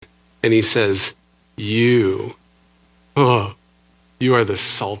And he says, you are the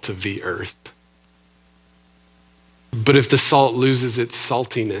salt of the earth. But if the salt loses its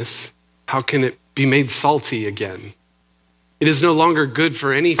saltiness, how can it be made salty again? It is no longer good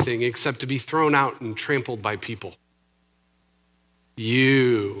for anything except to be thrown out and trampled by people.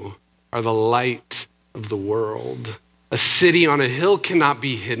 You are the light of the world. A city on a hill cannot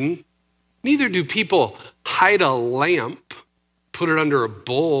be hidden. Neither do people hide a lamp, put it under a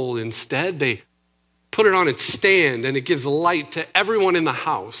bowl. Instead, they put it on its stand, and it gives light to everyone in the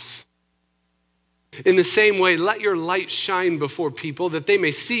house. In the same way, let your light shine before people that they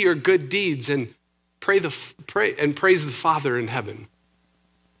may see your good deeds and praise the Father in heaven.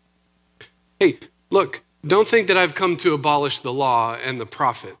 Hey, look, don't think that I've come to abolish the law and the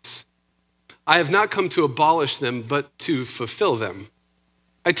prophets. I have not come to abolish them, but to fulfill them.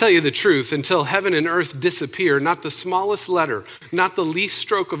 I tell you the truth, until heaven and earth disappear, not the smallest letter, not the least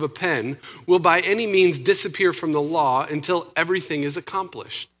stroke of a pen will by any means disappear from the law until everything is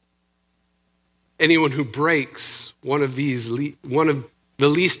accomplished. Anyone who breaks one of the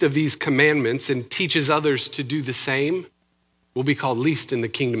least of these commandments and teaches others to do the same will be called least in the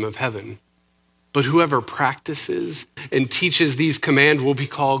kingdom of heaven. But whoever practices and teaches these commands will be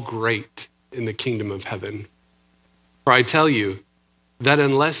called great in the kingdom of heaven. For I tell you that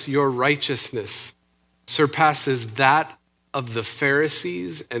unless your righteousness surpasses that of the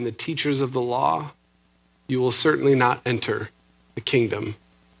Pharisees and the teachers of the law, you will certainly not enter the kingdom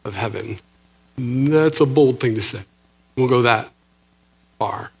of heaven. That's a bold thing to say. We'll go that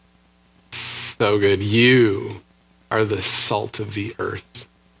far. So good. You are the salt of the earth.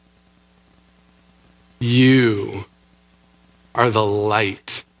 You are the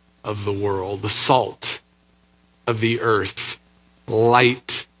light of the world, the salt of the earth,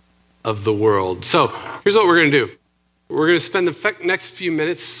 light of the world. So here's what we're going to do. We're going to spend the next few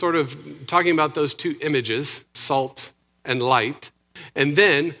minutes sort of talking about those two images, salt and light. And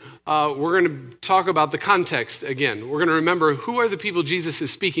then we're going to talk about the context again. We're going to remember who are the people Jesus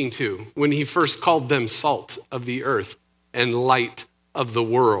is speaking to when he first called them salt of the earth and light of the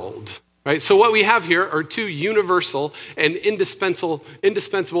world. Right? So what we have here are two universal and indispensable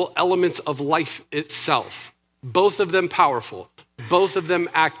elements of life itself. Both of them powerful, both of them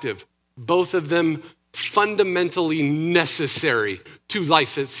active, both of them fundamentally necessary to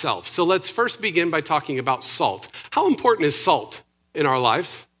life itself. So let's first begin by talking about salt. How important is salt in our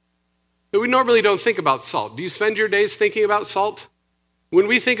lives? We normally don't think about salt. Do you spend your days thinking about salt? When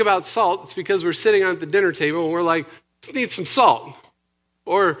we think about salt, it's because we're sitting at the dinner table and we're like, let's need some salt.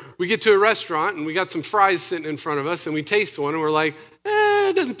 Or we get to a restaurant and we got some fries sitting in front of us and we taste one and we're like,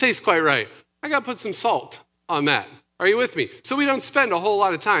 it doesn't taste quite right. I got to put some salt on that. Are you with me? So we don't spend a whole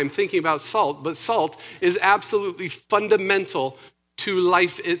lot of time thinking about salt, but salt is absolutely fundamental to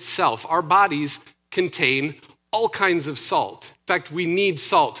life itself. Our bodies contain all kinds of salt. In fact, we need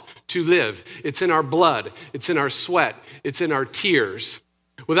salt to live. It's in our blood. It's in our sweat. It's in our tears.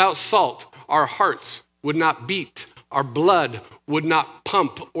 Without salt, our hearts would not beat. Our blood would not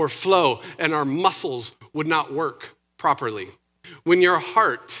pump or flow, and our muscles would not work properly. When your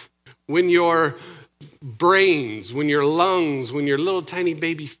heart, when your brains, when your lungs, when your little tiny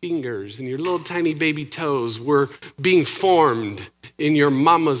baby fingers and your little tiny baby toes were being formed in your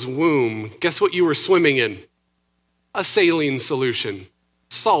mama's womb, guess what you were swimming in? A saline solution,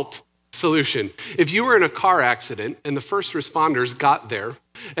 salt solution. If you were in a car accident and the first responders got there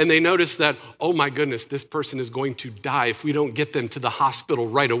and they noticed that, oh my goodness, this person is going to die if we don't get them to the hospital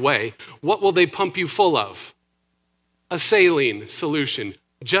right away, what will they pump you full of? A saline solution,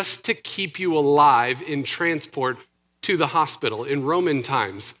 just to keep you alive in transport to the hospital. In Roman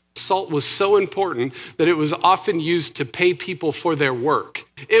times, salt was so important that it was often used to pay people for their work.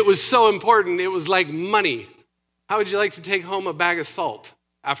 It was so important, it was like money. How would you like to take home a bag of salt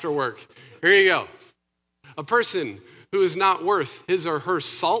after work? Here you go. A person who is not worth his or her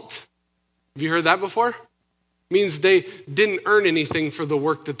salt, have you heard that before? Means they didn't earn anything for the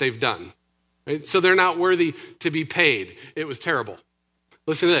work that they've done. Right? So they're not worthy to be paid. It was terrible.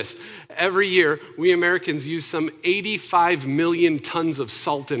 Listen to this. Every year, we Americans use some 85 million tons of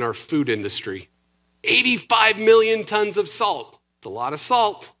salt in our food industry. 85 million tons of salt. It's a lot of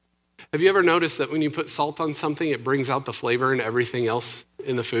salt. Have you ever noticed that when you put salt on something, it brings out the flavor and everything else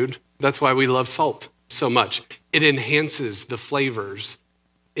in the food? That's why we love salt so much. It enhances the flavors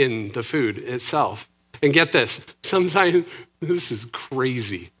in the food itself. And get this, this is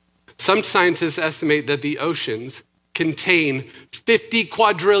crazy. Some scientists estimate that the oceans contain 50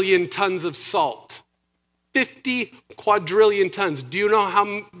 quadrillion tons of salt. 50 quadrillion tons. Do you know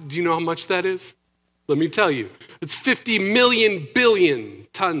how much that is? Let me tell you. It's 50 million billion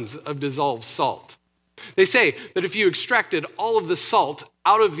tons of dissolved salt. They say that if you extracted all of the salt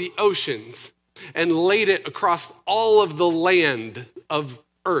out of the oceans and laid it across all of the land of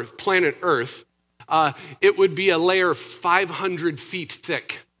Earth, planet Earth, it would be a layer 500 feet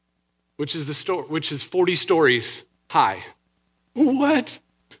thick, which is 40 stories high. What?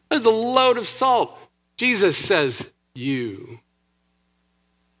 That's a load of salt. Jesus says, you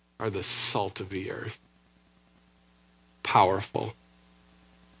are the salt of the earth. Powerful,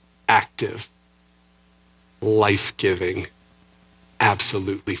 active, life-giving,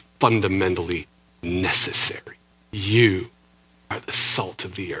 absolutely, fundamentally necessary. You are the salt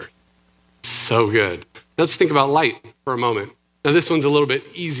of the earth. So good. Let's think about light for a moment. Now, this one's a little bit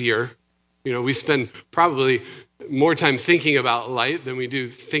easier. We spend probably more time thinking about light than we do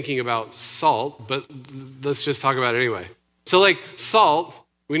thinking about salt, but let's just talk about it anyway. So like salt,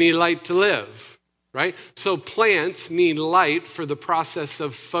 we need light to live, right? So plants need light for the process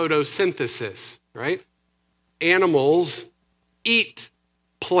of photosynthesis, right? Animals eat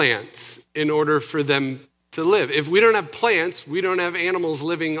plants in order for them to live. If we don't have plants, we don't have animals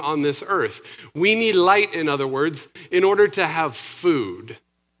living on this earth. We need light, in other words, in order to have food,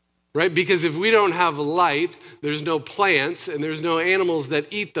 right? Because if we don't have light, there's no plants and there's no animals that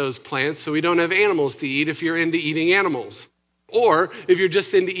eat those plants, so we don't have animals to eat if you're into eating animals. Or if you're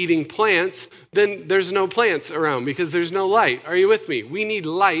just into eating plants, then there's no plants around because there's no light. Are you with me? We need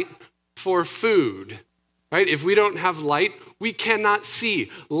light for food, right? If we don't have light, we cannot see.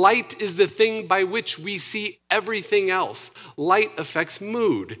 Light is the thing by which we see everything else. Light affects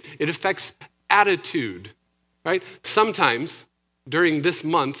mood. It affects attitude, right? Sometimes during this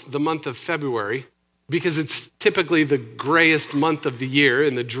month, the month of February, because it's typically the grayest month of the year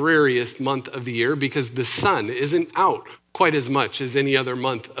and the dreariest month of the year because the sun isn't out quite as much as any other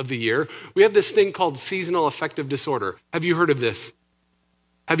month of the year, we have this thing called seasonal affective disorder. Have you heard of this?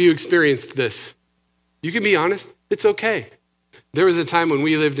 Have you experienced this? You can be honest, it's okay. There was a time when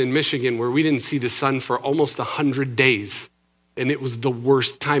we lived in Michigan where we didn't see the sun for almost 100 days, and it was the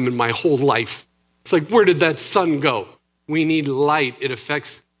worst time in my whole life. It's like, where did that sun go? We need light. It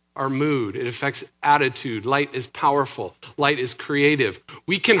affects our mood. It affects attitude. Light is powerful. Light is creative.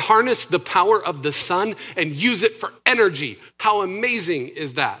 We can harness the power of the sun and use it for energy. How amazing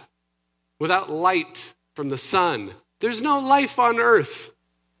is that? Without light from the sun, there's no life on earth.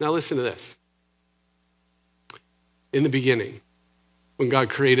 Now listen to this. In the beginning, when God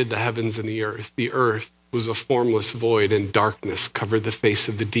created the heavens and the earth was a formless void and darkness covered the face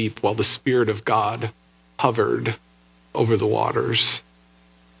of the deep while the Spirit of God hovered over the waters.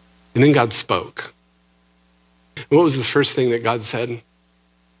 And then God spoke. And what was the first thing that God said?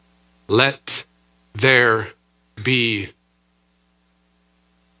 Let there be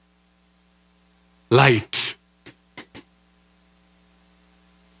light.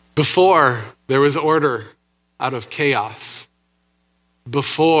 Before there was order out of chaos,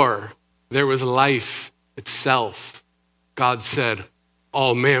 before there was life itself, God said,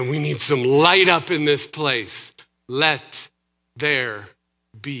 oh man, we need some light up in this place. Let there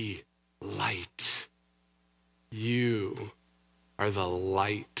be light. You are the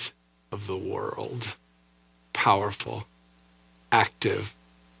light of the world. Powerful, active,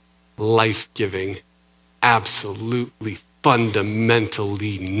 life-giving, absolutely,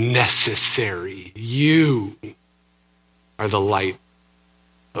 fundamentally necessary. You are the light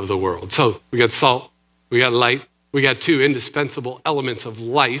of the world. So we got salt, we got light, we got two indispensable elements of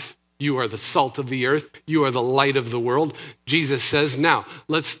life. You are the salt of the earth. You are the light of the world. Jesus says, now,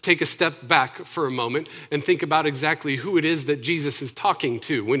 let's take a step back for a moment and think about exactly who it is that Jesus is talking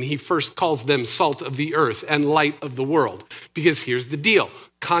to when he first calls them salt of the earth and light of the world. Because here's the deal.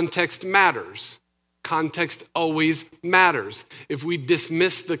 Context matters. Context always matters. If we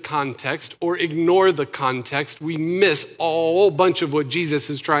dismiss the context or ignore the context, we miss a whole bunch of what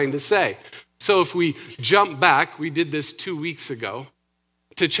Jesus is trying to say. So if we jump back, we did this 2 weeks ago,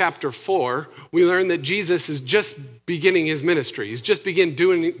 to chapter 4, we learn that Jesus is just beginning his ministry. He's just beginning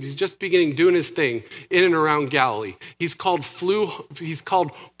doing his thing in and around Galilee. He's called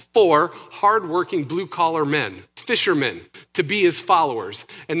 4 hardworking blue-collar men, fishermen, to be his followers.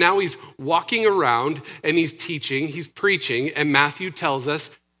 And now he's walking around and he's teaching, he's preaching, and Matthew tells us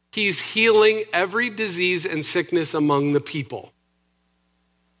he's healing every disease and sickness among the people.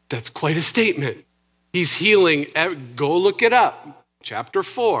 That's quite a statement. He's healing, go look it up. Chapter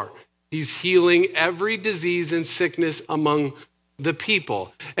 4, he's healing every disease and sickness among the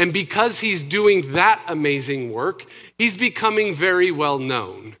people. And because he's doing that amazing work, he's becoming very well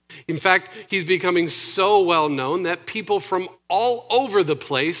known. In fact, he's becoming so well known that people from all over the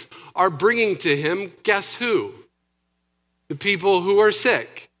place are bringing to him, guess who? the people who are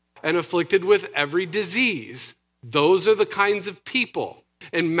sick and afflicted with every disease. Those are the kinds of people.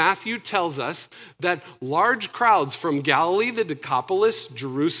 And Matthew tells us that large crowds from Galilee, the Decapolis,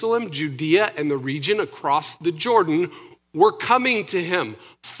 Jerusalem, Judea, and the region across the Jordan were coming to him,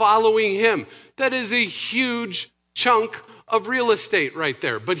 following him. That is a huge chunk of real estate right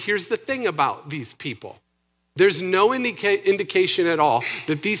there. But here's the thing about these people. There's no indication at all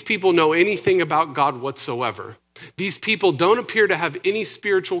that these people know anything about God whatsoever. These people don't appear to have any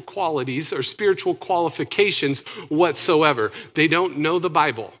spiritual qualities or spiritual qualifications whatsoever. They don't know the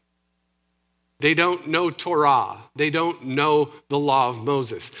Bible. They don't know Torah. They don't know the law of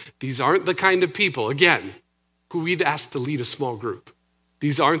Moses. These aren't the kind of people, again, who we'd ask to lead a small group.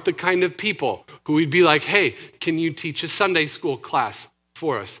 These aren't the kind of people who we'd be like, hey, can you teach a Sunday school class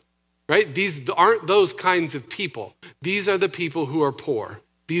for us? Right? These aren't those kinds of people. These are the people who are poor.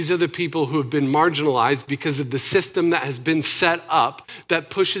 These are the people who have been marginalized because of the system that has been set up that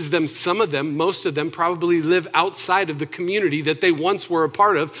pushes them, some of them, most of them probably live outside of the community that they once were a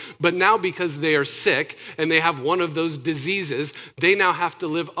part of, but now because they are sick and they have one of those diseases, they now have to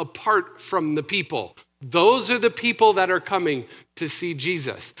live apart from the people. Those are the people that are coming to see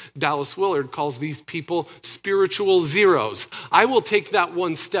Jesus. Dallas Willard calls these people spiritual zeros. I will take that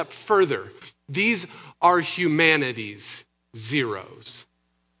one step further. These are humanity's zeros.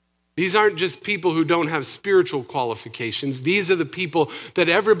 These aren't just people who don't have spiritual qualifications. These are the people that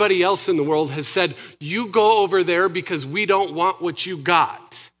everybody else in the world has said, you go over there because we don't want what you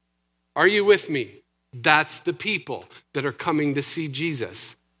got. Are you with me? That's the people that are coming to see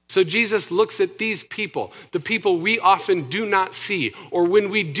Jesus. So Jesus looks at these people, the people we often do not see, or when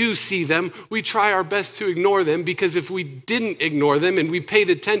we do see them, we try our best to ignore them, because if we didn't ignore them and we paid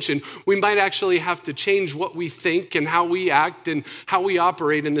attention, we might actually have to change what we think and how we act and how we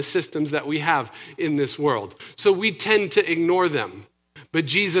operate in the systems that we have in this world. So we tend to ignore them, but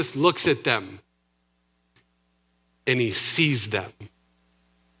Jesus looks at them and he sees them.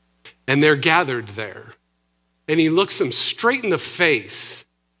 And they're gathered there. And he looks them straight in the face.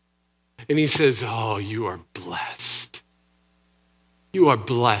 And he says, oh, you are blessed. You are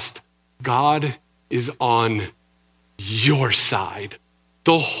blessed. God is on your side.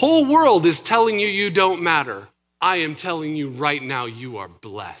 The whole world is telling you you don't matter. I am telling you right now, you are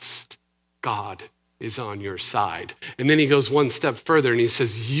blessed. God is on your side. And then he goes one step further and he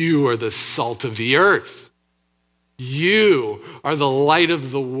says, you are the salt of the earth. You are the light of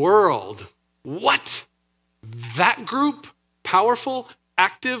the world. What? That group, powerful,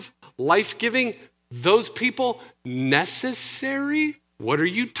 active, life-giving, those people necessary? What are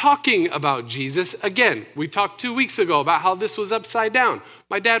you talking about, Jesus? Again, we talked 2 weeks ago about how this was upside down.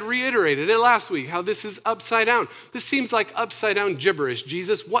 My dad reiterated it last week, how this is upside down. This seems like upside down gibberish.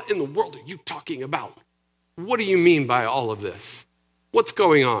 Jesus, what in the world are you talking about? What do you mean by all of this? What's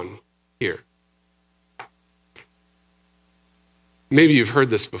going on here? Maybe you've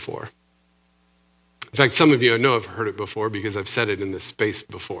heard this before. In fact, some of you I know have heard it before because I've said it in this space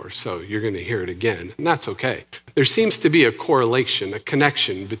before, so you're going to hear it again, and that's okay. There seems to be a correlation, a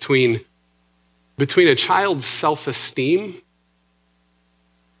connection between a child's self-esteem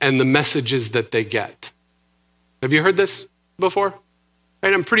and the messages that they get. Have you heard this before?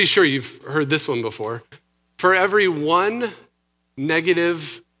 Right? I'm pretty sure you've heard this one before. For every one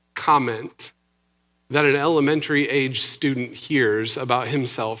negative comment that an elementary age student hears about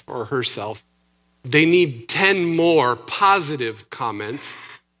himself or herself, they need 10 more positive comments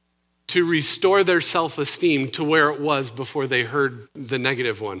to restore their self-esteem to where it was before they heard the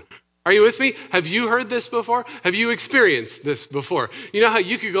negative one. Are you with me? Have you heard this before? Have you experienced this before? You know how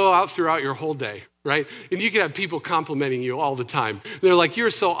you could go out throughout your whole day, right? And you could have people complimenting you all the time. They're like,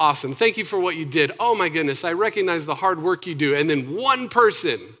 you're so awesome. Thank you for what you did. Oh my goodness, I recognize the hard work you do. And then one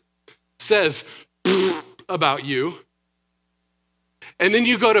person says about you. And then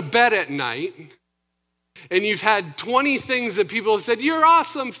you go to bed at night and you've had 20 things that people have said, you're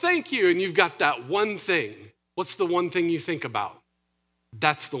awesome, thank you. And you've got that one thing. What's the one thing you think about?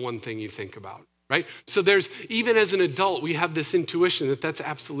 That's the one thing you think about, right? So even as an adult, we have this intuition that that's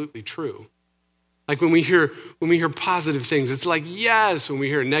absolutely true. Like when we hear positive things, it's like, yes. When we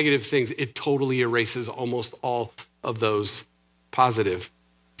hear negative things, it totally erases almost all of those positive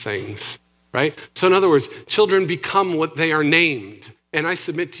things, right? So in other words, children become what they are named. And I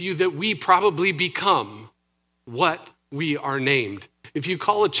submit to you that we probably become what we are named. If you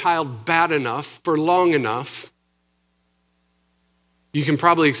call a child bad enough for long enough, you can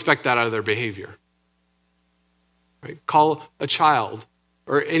probably expect that out of their behavior. Right? Call a child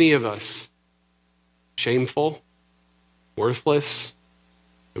or any of us shameful, worthless,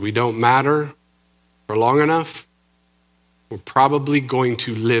 that we don't matter for long enough, we're probably going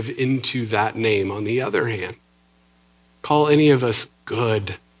to live into that name. On the other hand, call any of us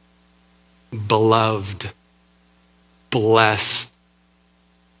good, beloved, blessed,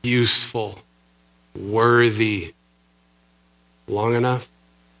 useful, worthy long enough,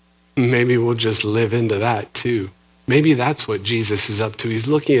 maybe we'll just live into that too. Maybe that's what Jesus is up to. He's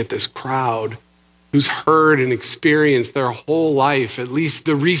looking at this crowd who's heard and experienced their whole life, at least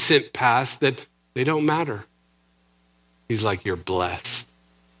the recent past, that they don't matter. He's like, you're blessed.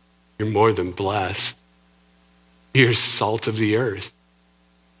 You're more than blessed. You're salt of the earth.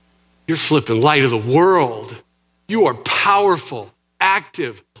 You're flipping light of the world. You are powerful,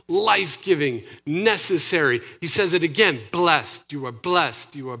 active, life-giving, necessary. He says it again, blessed. You are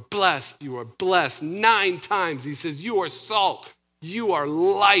blessed. You are blessed. You are blessed. 9 times he says, you are salt. You are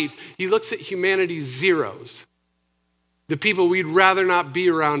light. He looks at humanity's zeros, the people we'd rather not be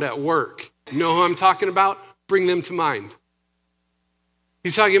around at work. You know who I'm talking about? Bring them to mind.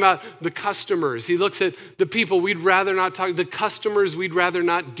 He's talking about the customers. He looks at the people we'd rather not talk, the customers we'd rather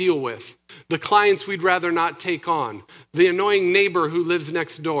not deal with, the clients we'd rather not take on, the annoying neighbor who lives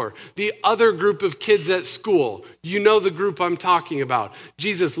next door, the other group of kids at school. You know the group I'm talking about.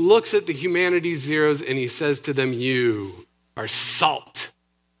 Jesus looks at the humanity's zeros and he says to them, you are salt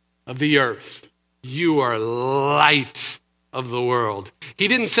of the earth. You are light of the world. He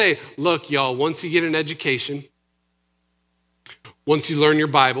didn't say, look, y'all, once you get an education, once you learn your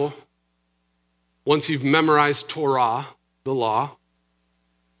Bible, once you've memorized Torah, the law,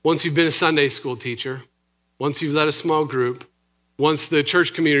 once you've been a Sunday school teacher, once you've led a small group, once the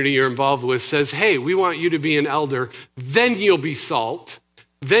church community you're involved with says, hey, we want you to be an elder, then you'll be salt,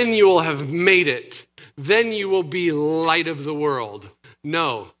 then you will have made it, then you will be light of the world.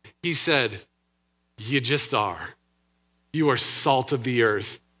 No, he said, you just are. You are salt of the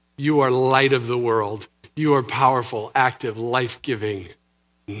earth. You are light of the world. You are powerful, active, life-giving,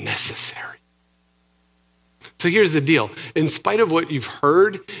 necessary. So here's the deal. In spite of what you've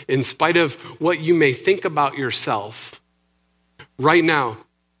heard, in spite of what you may think about yourself, right now,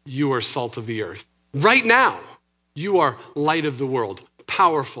 you are salt of the earth. Right now, you are light of the world,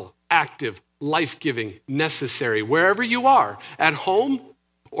 powerful, active, life-giving, necessary. Wherever you are, at home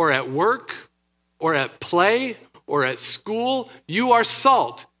or at work or at play or at school, you are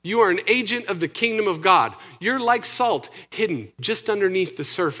salt. You are an agent of the kingdom of God. You're like salt hidden just underneath the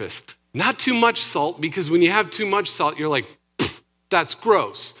surface. Not too much salt, because when you have too much salt, you're like, that's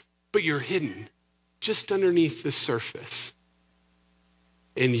gross. But you're hidden just underneath the surface.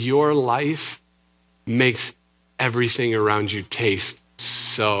 And your life makes everything around you taste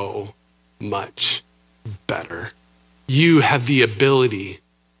so much better. You have the ability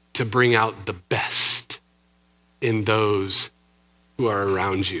to bring out the best in those who are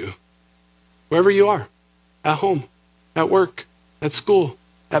around you. Wherever you are, at home, at work, at school,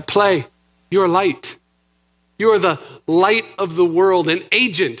 at play, you are light. You are the light of the world, an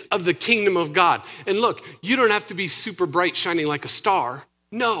agent of the kingdom of God. And look, you don't have to be super bright, shining like a star.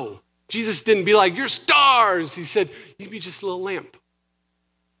 No, Jesus didn't be like, you're stars. He said, you be just a little lamp.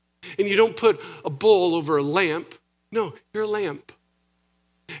 And you don't put a bowl over a lamp. No, you're a lamp.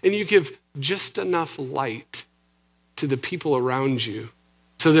 And you give just enough light to the people around you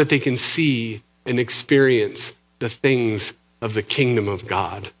so that they can see and experience the things of the kingdom of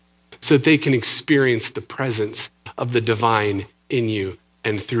God, so that they can experience the presence of the divine in you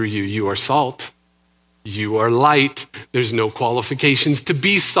and through you. You are salt. You are light. There's no qualifications to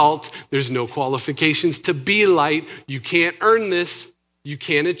be salt. There's no qualifications to be light. You can't earn this. You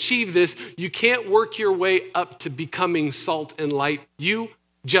can't achieve this. You can't work your way up to becoming salt and light. You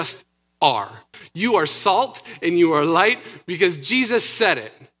just are. You are salt and you are light because Jesus said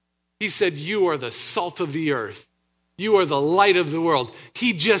it. He said, you are the salt of the earth. You are the light of the world.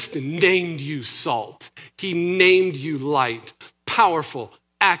 He just named you salt. He named you light, powerful,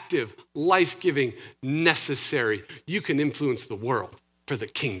 active, life-giving, necessary. You can influence the world for the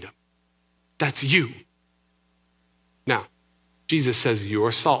kingdom. That's you. Now, Jesus says you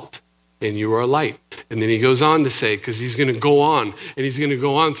are salt and you are light. And then he goes on to say, because he's going to go on, and he's going to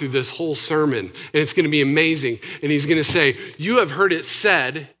go on through this whole sermon, and it's going to be amazing. And he's going to say, you have heard it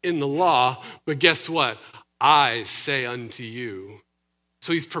said in the law, but guess what? I say unto you.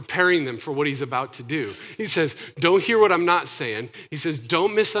 So he's preparing them for what he's about to do. He says, don't hear what I'm not saying. He says,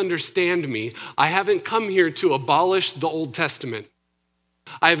 don't misunderstand me. I haven't come here to abolish the Old Testament.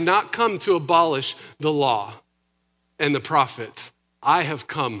 I have not come to abolish the law and the prophets. I have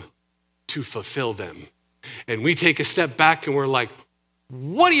come to fulfill them. And we take a step back and we're like,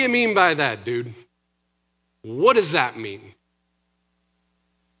 what do you mean by that, dude? What does that mean?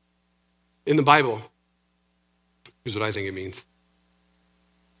 In the Bible, Here's what I think it means.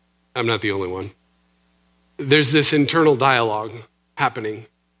 I'm not the only one. There's this internal dialogue happening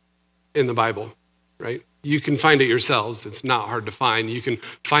in the Bible, right? You can find it yourselves. It's not hard to find. You can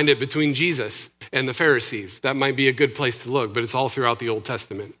find it between Jesus and the Pharisees. That might be a good place to look, but it's all throughout the Old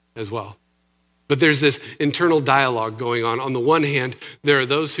Testament as well. But there's this internal dialogue going on. On the one hand, there are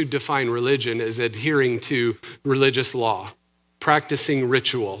those who define religion as adhering to religious law, practicing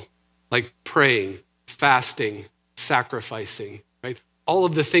ritual, like praying, fasting, sacrificing, right? All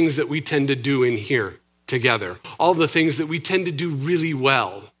of the things that we tend to do in here together. All the things that we tend to do really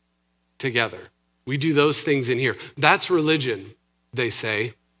well together. We do those things in here. That's religion, they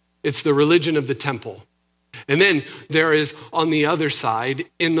say. It's the religion of the temple. And then there is, on the other side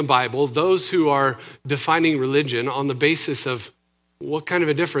in the Bible, those who are defining religion on the basis of what kind of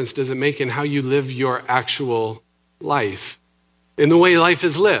a difference does it make in how you live your actual life, in the way life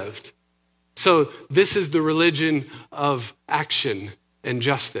is lived. So this is the religion of action and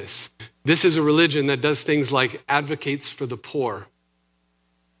justice. This is a religion that does things like advocates for the poor,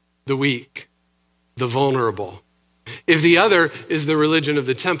 the weak, the vulnerable. If the other is the religion of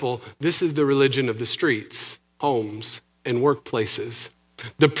the temple, this is the religion of the streets, homes, and workplaces.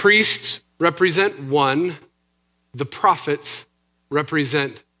 The priests represent one, the prophets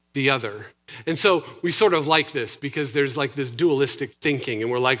represent the other. And so we sort of like this because there's like this dualistic thinking,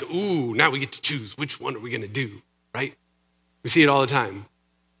 and we're like, ooh, now we get to choose which one are we going to do, right? We see it all the time.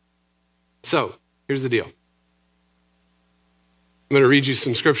 So here's the deal. I'm going to read you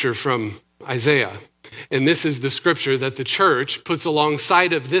some scripture from Isaiah. And this is the scripture that the church puts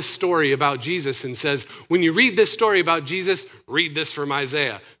alongside of this story about Jesus and says, when you read this story about Jesus, read this from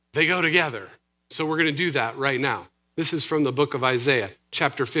Isaiah. They go together. So we're going to do that right now. This is from the book of Isaiah,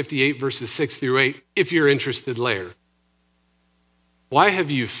 chapter 58, verses 6 through 8, if you're interested later. Why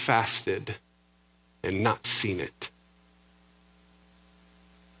have you fasted and not seen it?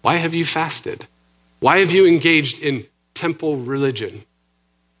 Why have you fasted? Why have you engaged in temple religion,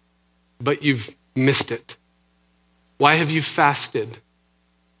 but you've missed it? Why have you fasted?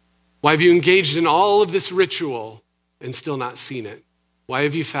 Why have you engaged in all of this ritual and still not seen it? Why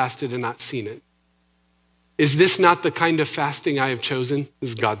have you fasted and not seen it? Is this not the kind of fasting I have chosen?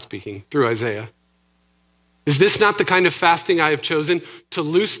 This is God speaking through Isaiah. Is this not the kind of fasting I have chosen? To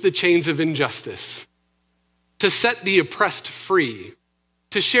loose the chains of injustice, to set the oppressed free,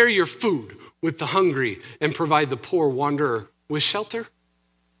 to share your food with the hungry and provide the poor wanderer with shelter?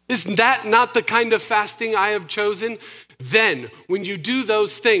 Is that not the kind of fasting I have chosen? Then, when you do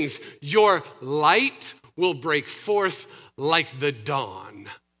those things, your light will break forth like the dawn.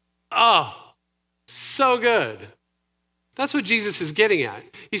 Oh, so good. That's what Jesus is getting at.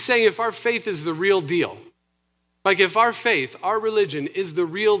 He's saying if our faith is the real deal, like if our faith, our religion is the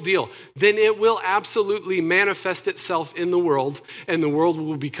real deal, then it will absolutely manifest itself in the world, and the world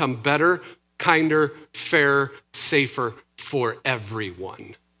will become better, kinder, fairer, safer for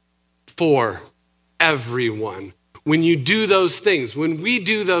everyone. For everyone. When you do those things, when we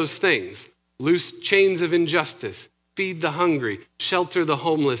do those things, loose chains of injustice, feed the hungry, shelter the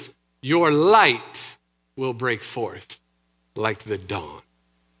homeless, your light will break forth like the dawn.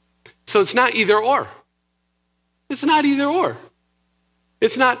 So it's not either or. It's not either or.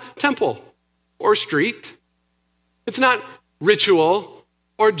 It's not temple or street. It's not ritual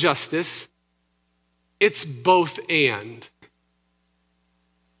or justice. It's both and.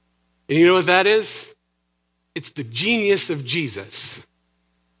 And you know what that is? It's the genius of Jesus.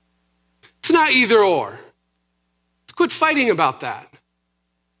 It's not either or. Let's quit fighting about that.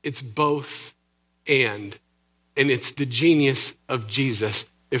 It's both and it's the genius of Jesus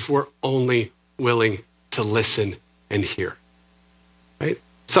if we're only willing to listen and hear, right?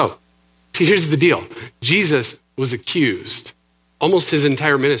 So here's the deal. Jesus was accused almost his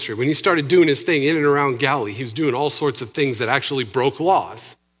entire ministry. When he started doing his thing in and around Galilee, he was doing all sorts of things that actually broke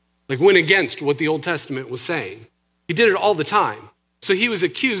laws, like went against what the Old Testament was saying. He did it all the time. So he was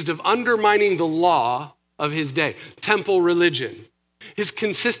accused of undermining the law of his day, temple religion. His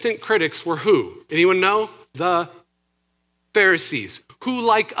consistent critics were who? Anyone know? The Pharisees, who,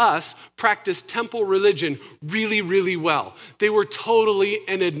 like us, practiced temple religion really, really well. They were totally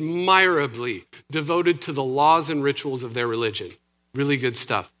and admirably devoted to the laws and rituals of their religion. Really good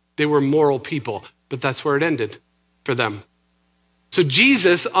stuff. They were moral people, but that's where it ended for them. So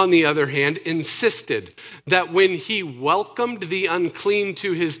Jesus, on the other hand, insisted that when he welcomed the unclean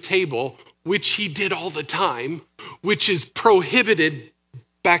to his table, which he did all the time, which is prohibited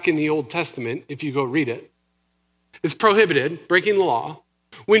back in the Old Testament, if you go read it. It's prohibited, breaking the law.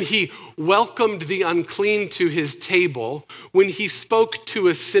 When he welcomed the unclean to his table, when he spoke to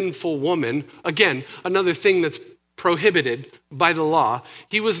a sinful woman, again, another thing that's prohibited by the law.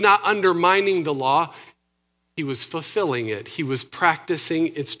 He was not undermining the law. He was fulfilling it. He was practicing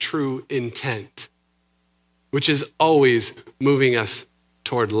its true intent, which is always moving us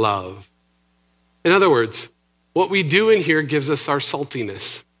toward love. In other words, what we do in here gives us our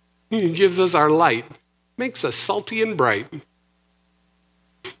saltiness. It gives us our light. Makes us salty and bright.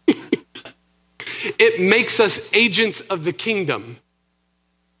 It makes us agents of the kingdom.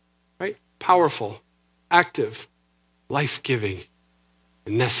 Right? Powerful, active, life-giving,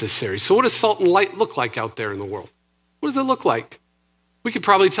 and necessary. So what does salt and light look like out there in the world? What does it look like? We could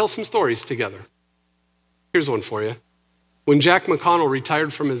probably tell some stories together. Here's one for you. When Jack McConnell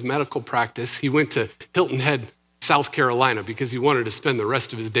retired from his medical practice, he went to Hilton Head, South Carolina, because he wanted to spend the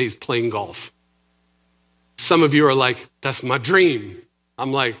rest of his days playing golf. Some of you are like, that's my dream.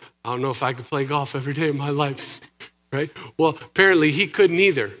 I'm like, I don't know if I could play golf every day of my life, right? Well, apparently he couldn't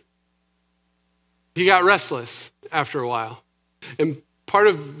either. He got restless after a while. And part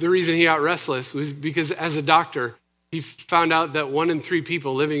of the reason he got restless was because as a doctor, he found out that 1 in 3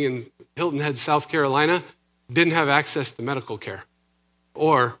 people living in Hilton Head, South Carolina, didn't have access to medical care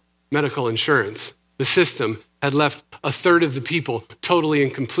or medical insurance. The system had left a third of the people totally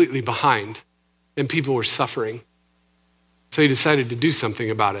and completely behind, and people were suffering. So he decided to do something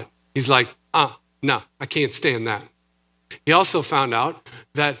about it. He's like, no, I can't stand that. He also found out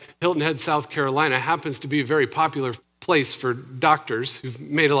that Hilton Head, South Carolina happens to be a very popular place for doctors who've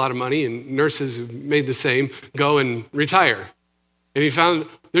made a lot of money and nurses who've made the same go and retire. And he found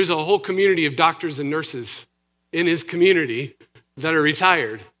there's a whole community of doctors and nurses in his community that are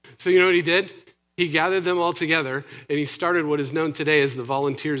retired. So you know what he did? He gathered them all together and he started what is known today as the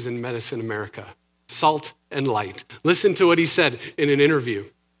Volunteers in Medicine America, Salt and Light. Listen to what he said in an interview.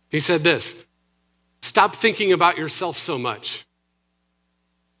 He said this, stop thinking about yourself so much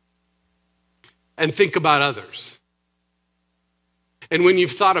and think about others. And when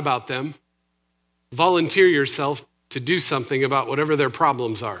you've thought about them, volunteer yourself to do something about whatever their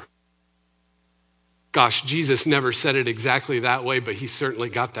problems are. Gosh, Jesus never said it exactly that way, but he certainly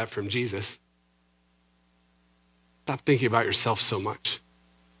got that from Jesus. Stop thinking about yourself so much.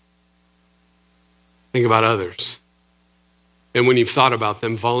 Think about others. And when you've thought about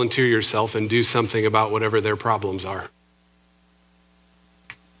them, volunteer yourself and do something about whatever their problems are.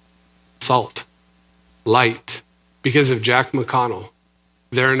 Salt, light. Because of Jack McConnell,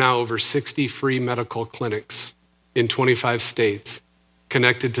 there are now over 60 free medical clinics in 25 states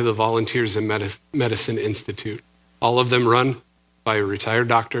connected to the Volunteers in Medicine Institute. All of them run by retired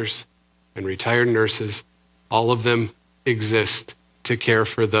doctors and retired nurses. All of them exist to care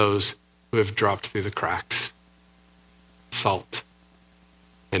for those who have dropped through the cracks. Salt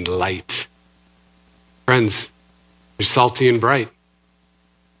and light. Friends, you're salty and bright.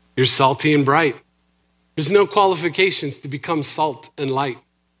 You're salty and bright. There's no qualifications to become salt and light.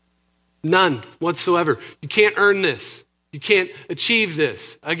 None whatsoever. You can't earn this. You can't achieve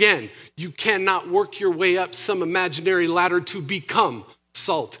this. Again, you cannot work your way up some imaginary ladder to become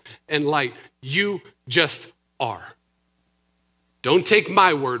salt and light. You just are. Don't take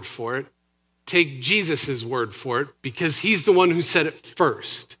my word for it. Take Jesus' word for it because he's the one who said it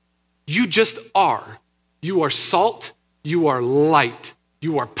first. You just are. You are salt. You are light.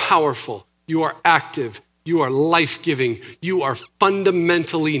 You are powerful. You are active. You are life-giving. You are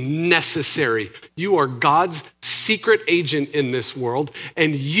fundamentally necessary. You are God's secret agent in this world,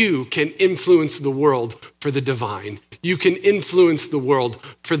 and you can influence the world for the divine. You can influence the world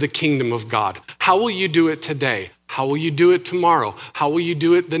for the kingdom of God. How will you do it today? How will you do it tomorrow? How will you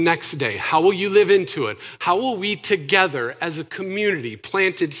do it the next day? How will you live into it? How will we together as a community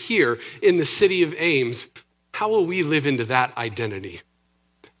planted here in the city of Ames, how will we live into that identity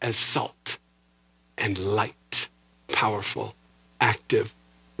as salt and light, powerful, active,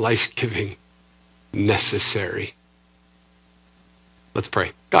 life-giving, necessary? Let's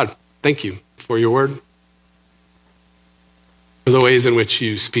pray. God, thank you for your word, for the ways in which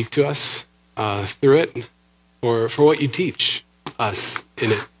you speak to us through it, or for what you teach us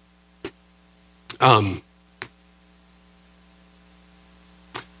in it.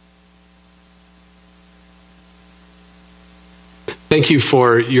 Thank you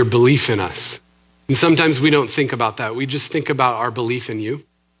for your belief in us. And sometimes we don't think about that. We just think about our belief in you.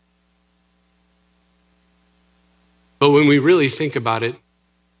 But when we really think about it,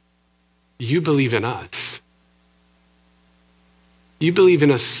 you believe in us. You believe in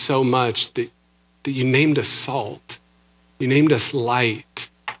us so much that you named us salt. You named us light,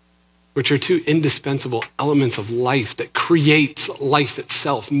 which are two indispensable elements of life that creates life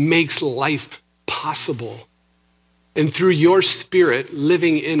itself, makes life possible. And through your Spirit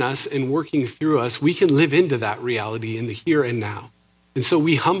living in us and working through us, we can live into that reality in the here and now. And so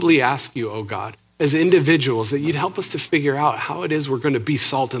we humbly ask you, oh God, as individuals, that you'd help us to figure out how it is we're going to be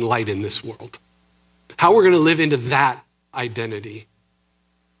salt and light in this world, how we're going to live into that identity.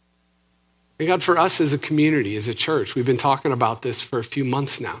 And God, for us as a community, as a church, we've been talking about this for a few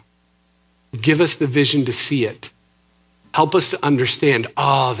months now. Give us the vision to see it. Help us to understand,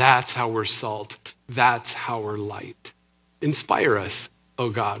 oh, that's how we're salt. That's how we're light. Inspire us, oh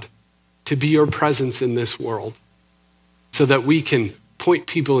God, to be your presence in this world so that we can point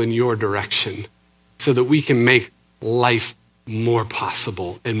people in your direction, so that we can make life more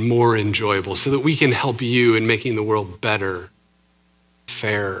possible and more enjoyable, so that we can help you in making the world better,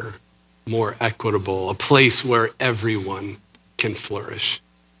 fairer, more equitable, a place where everyone can flourish.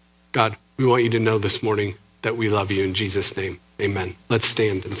 God, we want you to know this morning that we love you in Jesus' name. Amen. Let's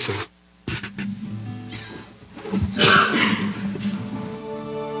stand and sing.